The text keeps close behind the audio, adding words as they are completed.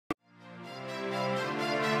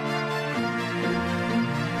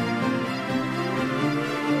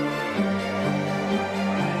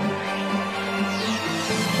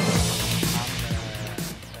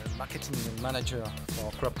manager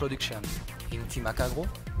for crop production in TIMAC Agro,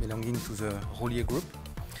 belonging to the Rollier Group.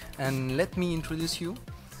 And let me introduce you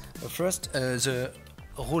first the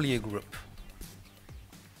Rollier Group.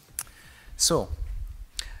 So,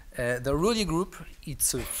 the Rollier Group,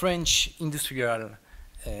 it's a French industrial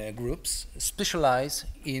group specialized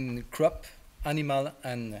in crop, animal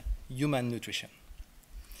and human nutrition.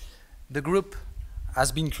 The group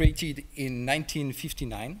has been created in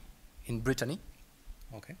 1959 in Brittany.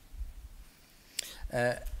 Okay.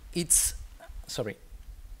 It's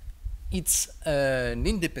an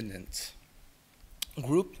independent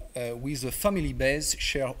group with a family-based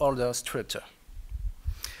shareholder structure.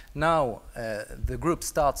 Now the group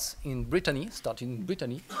started in Brittany,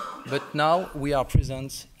 but now we are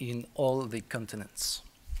present in all the continents.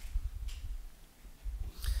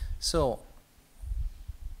 So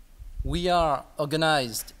we are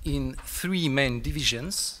organized in three main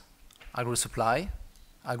divisions: agro-supply,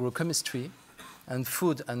 agrochemistry, and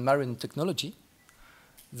food and marine technology,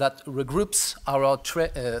 that regroups our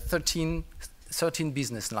 13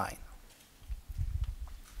 business lines.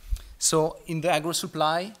 So in the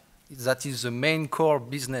agro-supply, that is the main core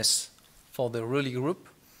business for the Rollier Group.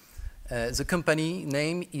 The company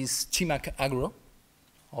name is TIMAC Agro,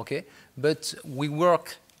 okay? But we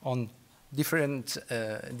work on different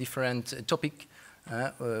topics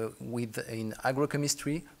in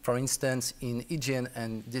agrochemistry. For instance, in hygiene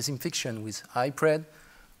and disinfection with IPRED,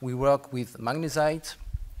 we work with magnesite,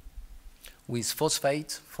 with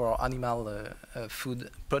phosphate for animal food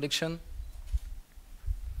production,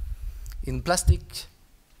 in plastic,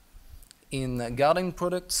 in garden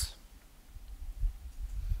products,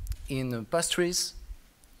 in pastries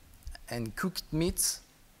and cooked meats,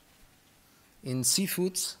 in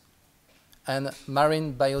seafoods, and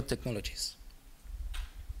marine biotechnologies.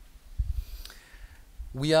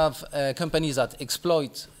 We have companies that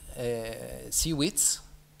exploit seaweeds,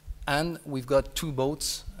 and we've got 2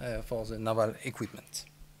 boats for the naval equipment.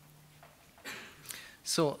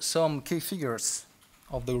 So some key figures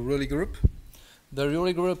of the Rollier Group. The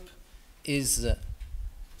Rollier Group is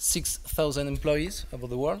 6,000 employees over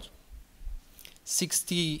the world,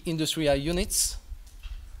 60 industrial units,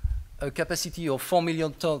 a capacity of 4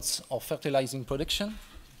 million tons of fertilizing production,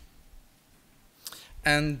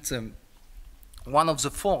 and one of the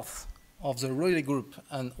fourth of the Rollier Group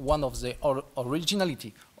and one of the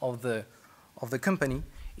originality of the company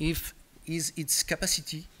is its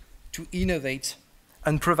capacity to innovate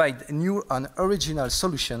and provide new and original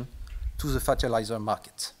solution to the fertilizer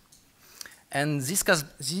market. And this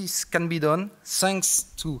can be done thanks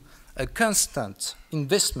to a constant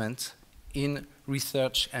investment in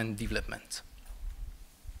research and development.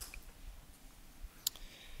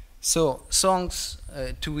 So, thanks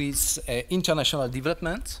to its international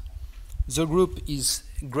development, the group is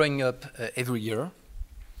growing up every year.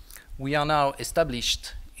 We are now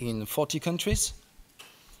established in 40 countries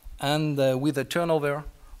and with a turnover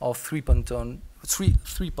of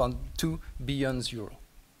 3.2 billion euros.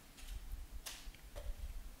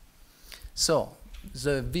 So,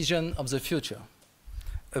 the vision of the future,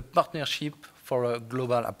 a partnership for a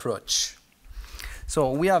global approach.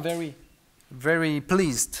 So, we are very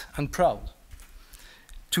pleased and proud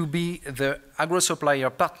to be the agro-supplier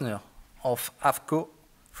partner of AFCO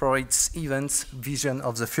for its events Vision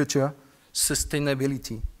of the Future,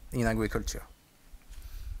 Sustainability in Agriculture.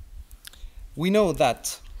 We know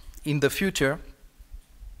that in the future,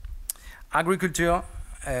 agriculture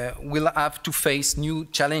will have to face new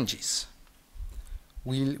challenges.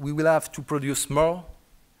 We will have to produce more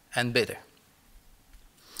and better.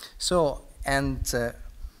 So,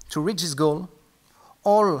 to reach this goal,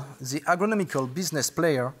 all the agronomical business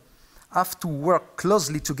players have to work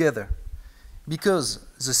closely together, because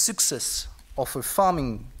the success of a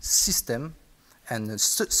farming system and a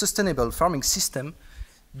sustainable farming system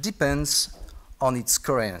depends on its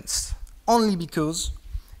coherence, only because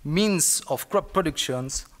means of crop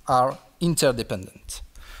productions are interdependent.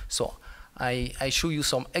 So I show you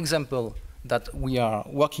some examples that we are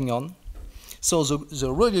working on. So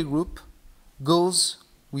the Rollier Group goes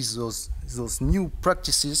with those new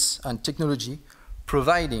practices and technology,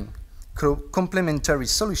 providing complementary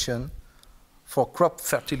solutions for crop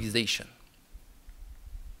fertilization.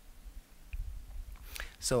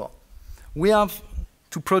 So we have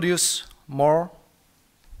to produce more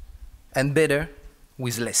and better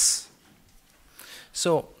with less.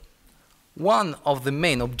 So one of the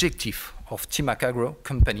main objectives of TIMAC Agro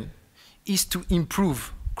company is to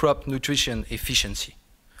improve crop nutrition efficiency,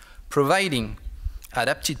 providing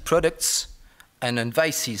adapted products and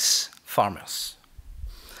advices farmers.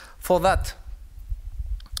 For that,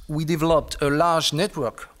 we developed a large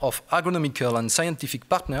network of agronomical and scientific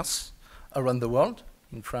partners around the world,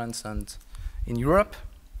 in France and in Europe.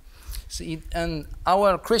 And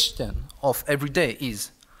our question of every day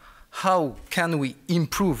is, how can we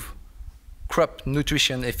improve crop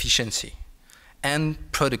nutrition efficiency and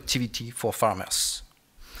productivity for farmers?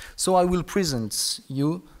 So I will present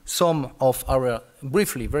you some of our,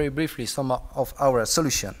 very briefly, some of our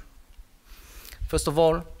solutions. First of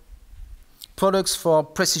all, products for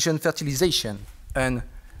precision fertilization and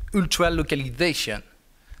ultra-localization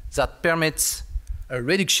that permits a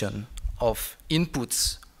reduction of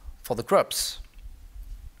inputs for the crops.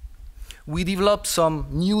 We developed some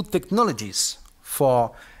new technologies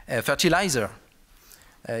for fertilizer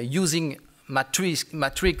using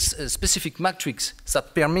specific matrix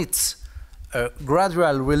that permits a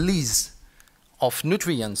gradual release of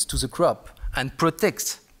nutrients to the crop and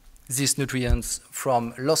protects these nutrients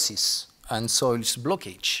from losses and soil's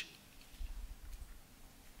blockage.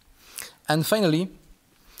 And finally,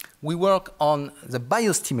 we work on the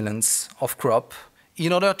biostimulants of crop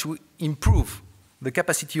in order to improve the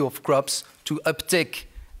capacity of crops to uptake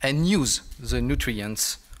and use the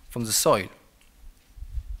nutrients from the soil.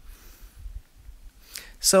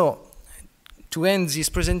 So, to end this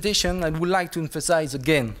presentation, I would like to emphasize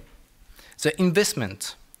again the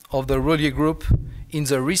investment of the Rollier Group in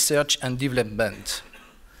the research and development.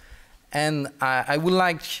 And I would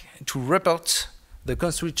like to report the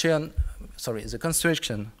construction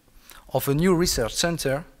of a new research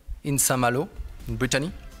center in Saint-Malo, in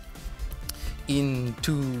Brittany, in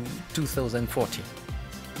 2014.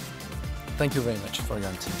 Thank you very much for your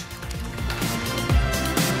attention.